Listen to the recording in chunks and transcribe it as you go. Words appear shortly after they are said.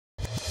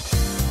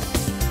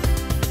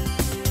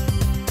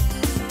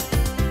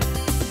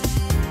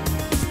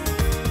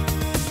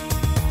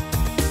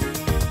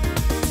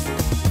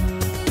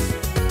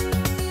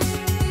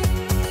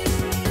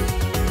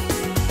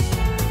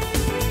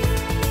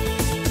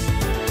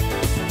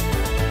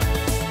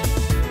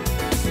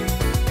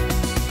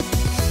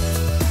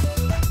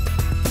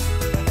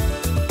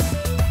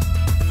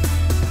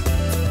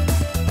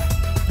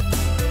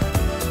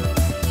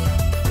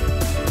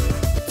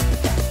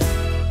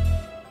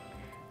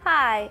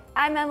Hi,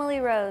 I'm Emily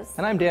Rose.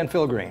 And I'm Dan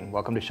Philgreen.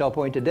 Welcome to Shell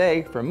Point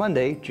Today for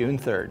Monday, June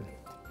 3rd.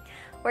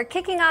 We're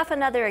kicking off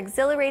another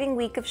exhilarating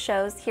week of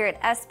shows here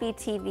at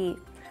SBTV.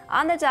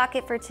 On the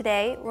docket for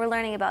today, we're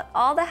learning about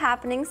all the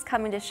happenings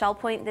coming to Shell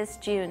Point this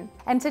June.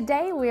 And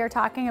today we are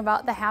talking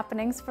about the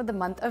happenings for the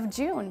month of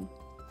June.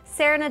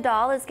 Sarah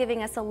Nadal is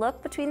giving us a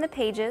look between the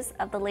pages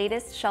of the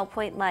latest Shell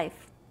Point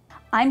life.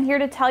 I'm here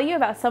to tell you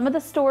about some of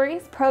the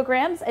stories,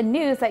 programs, and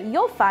news that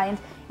you'll find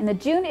in the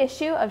June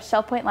issue of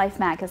Shell Point Life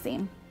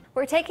magazine.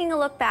 We're taking a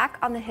look back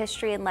on the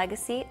history and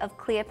legacy of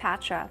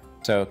Cleopatra.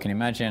 So can you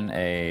imagine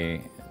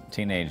a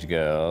teenage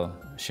girl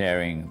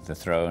sharing the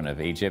throne of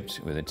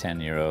Egypt with a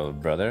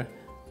 10-year-old brother?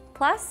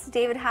 Plus,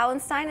 David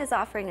Howenstein is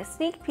offering a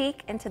sneak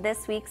peek into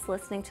this week's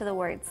Listening to the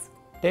Words.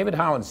 David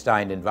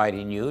Howenstein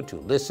inviting you to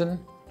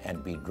listen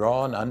and be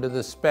drawn under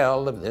the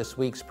spell of this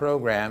week's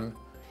program.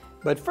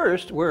 But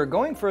first, we're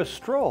going for a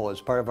stroll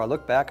as part of our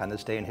look back on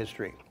this day in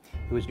history.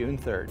 It was June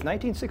 3rd,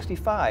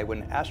 1965,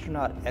 when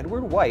astronaut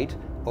Edward White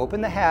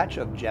opened the hatch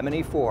of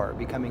Gemini 4,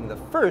 becoming the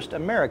first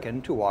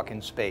American to walk in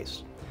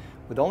space.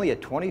 With only a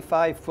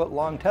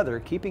 25-foot-long tether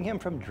keeping him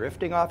from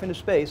drifting off into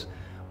space,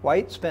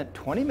 White spent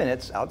 20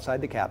 minutes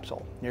outside the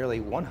capsule, nearly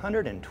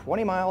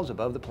 120 miles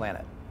above the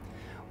planet.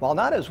 While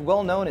not as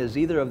well known as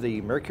either of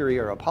the Mercury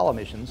or Apollo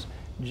missions,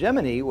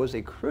 Gemini was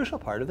a crucial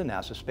part of the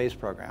NASA space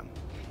program.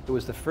 It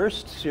was the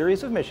first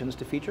series of missions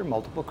to feature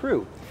multiple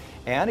crew,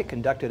 and it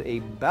conducted a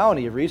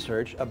bounty of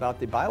research about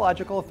the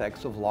biological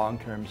effects of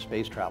long-term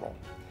space travel.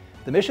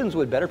 The missions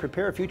would better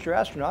prepare future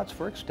astronauts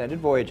for extended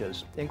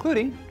voyages,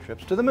 including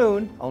trips to the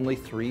moon only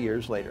 3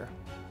 years later.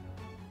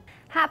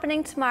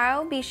 Happening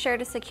tomorrow, be sure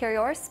to secure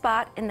your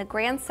spot in the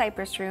Grand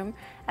Cypress Room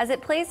as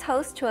it plays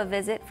host to a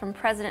visit from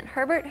President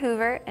Herbert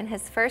Hoover and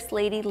his First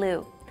Lady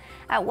Lou.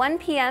 At 1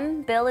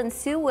 p.m., Bill and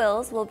Sue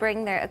Wills will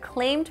bring their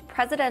acclaimed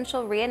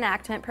presidential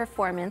reenactment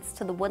performance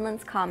to the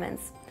Woodlands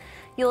Commons.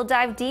 You'll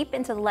dive deep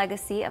into the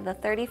legacy of the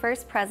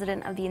 31st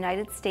President of the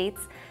United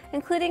States,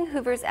 including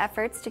Hoover's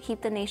efforts to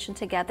keep the nation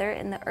together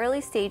in the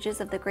early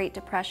stages of the Great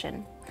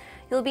Depression.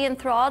 You'll be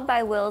enthralled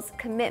by Will's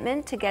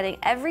commitment to getting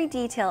every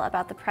detail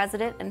about the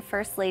President and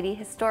First Lady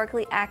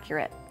historically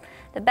accurate.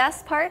 The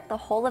best part, the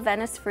whole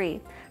event is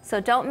free,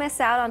 so don't miss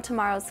out on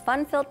tomorrow's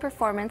fun-filled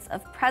performance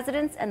of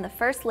Presidents and the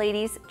First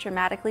Ladies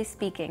dramatically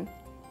speaking.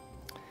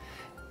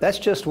 That's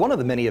just one of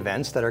the many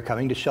events that are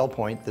coming to Shell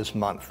Point this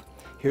month.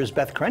 Here's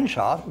Beth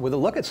Crenshaw with a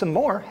look at some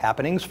more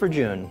happenings for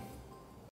June.